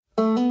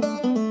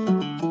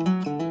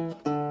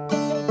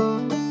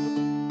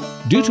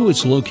Due to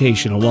its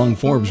location along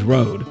Forbes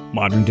Road,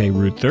 modern-day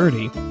Route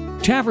 30,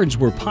 taverns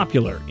were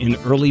popular in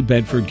early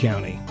Bedford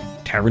County.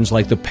 Taverns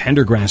like the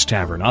Pendergrass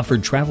Tavern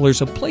offered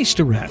travelers a place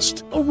to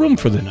rest, a room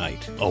for the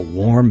night, a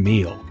warm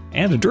meal,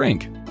 and a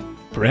drink.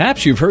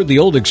 Perhaps you've heard the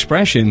old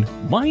expression,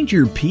 mind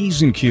your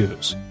P's and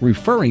Q's,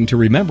 referring to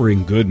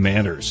remembering good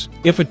manners.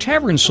 If a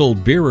tavern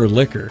sold beer or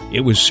liquor,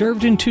 it was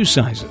served in two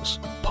sizes,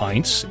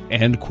 pints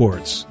and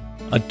quarts.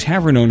 A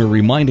tavern owner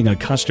reminding a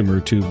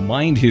customer to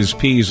mind his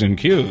P's and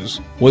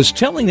Q's was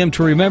telling them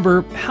to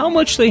remember how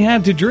much they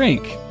had to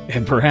drink,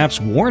 and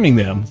perhaps warning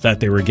them that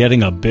they were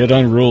getting a bit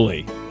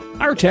unruly.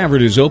 Our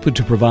tavern is open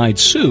to provide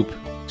soup,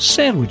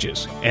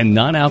 sandwiches, and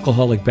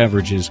non-alcoholic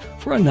beverages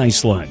for a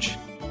nice lunch.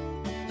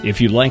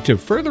 If you'd like to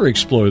further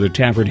explore the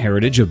tavern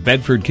heritage of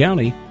Bedford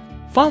County,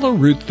 follow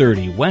Route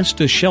 30 west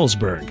to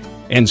Schellsburg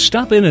and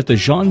stop in at the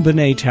Jean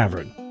Benet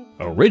Tavern,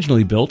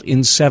 originally built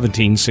in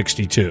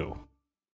 1762.